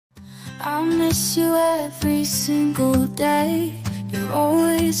I miss you every single day. You're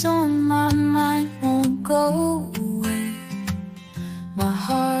always on my mind, won't go away. My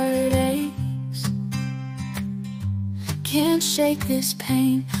heart aches, can't shake this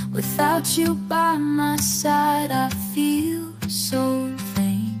pain. Without you by my side, I feel so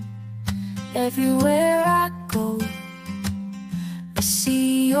vain. Everywhere I go, I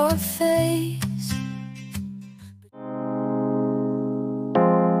see your face.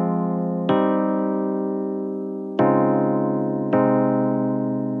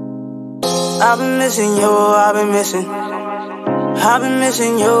 I've been missing you, I've been missing. I've been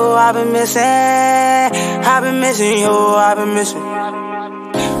missing you, I've been missing. I've been missing you, I've been missing.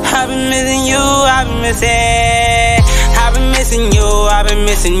 I've been missing you, I've been missing. I've been missing you, I've been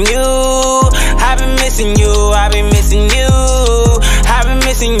missing you. I've been missing you, I've been missing you. I've been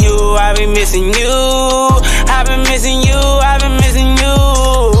missing you, I've been missing you. I've been missing you, I've been missing you.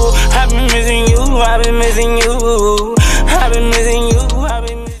 I've been missing you, I've been missing you. I've been missing you, I've been missing you.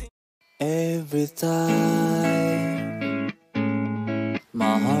 Every time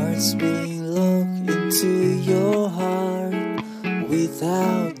my heart's being locked into your heart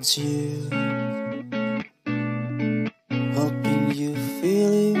without you, hoping you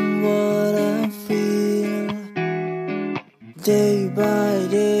feeling what I feel. Day by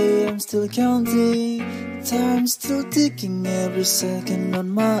day I'm still counting, time still ticking, every second on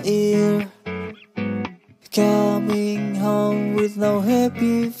my ear. Coming home with no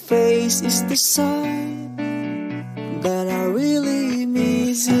happy face is the sign that I really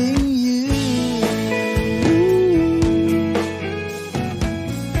missing you.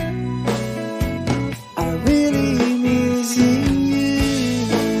 I really missing you.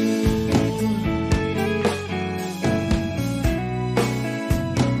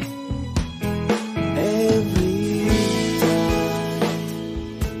 Every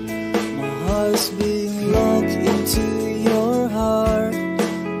time my heart's being locked into your heart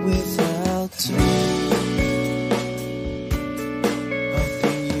without you,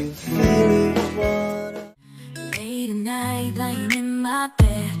 hoping you really wanna. Late at night, lying in my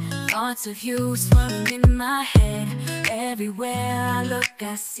bed, thoughts of you swirling in my head. Everywhere I look,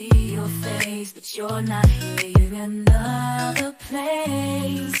 I see your face, but you're not here, you're in another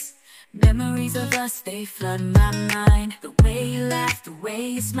place. Memories of us, they flood my mind. The way you laugh, the way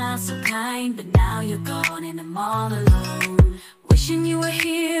you smile so kind. But now you're gone and I'm all alone. Wishing you were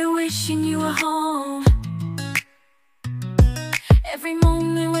here, wishing you were home. Every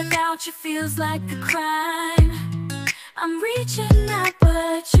moment without you feels like a crime. I'm reaching out,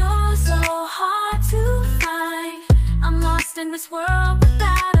 but you're so hard to find. I'm lost in this world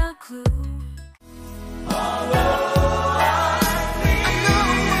without a clue.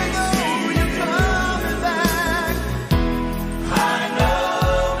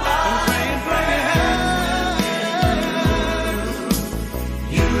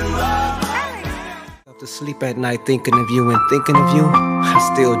 To sleep at night thinking of you, and thinking of you, I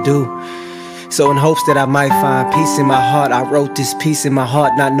still do. So in hopes that I might find peace in my heart, I wrote this piece in my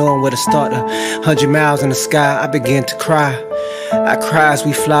heart, not knowing where to start. 100 miles in the sky, I began to cry. I cry as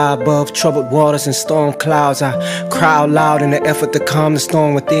we fly above troubled waters and storm clouds. I cry out loud in the effort to calm the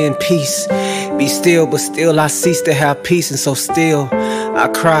storm within. Peace, be still, but still I cease to have peace, and so still I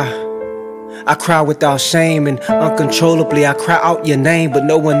cry. I cry without shame and uncontrollably. I cry out your name, but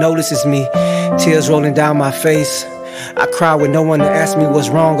no one notices me. Tears rolling down my face. I cry with no one to ask me what's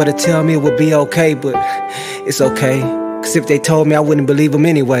wrong or to tell me it would be okay, but it's okay. Cause if they told me, I wouldn't believe them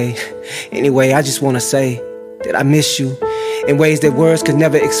anyway. Anyway, I just wanna say that I miss you in ways that words could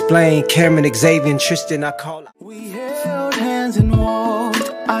never explain. Cameron, Xavier, and Tristan, I call. We held hands and walked.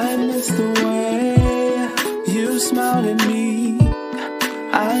 I miss the way you smiled at me.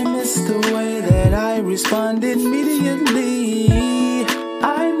 I miss the way that I responded immediately.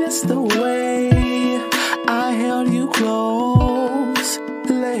 I miss the way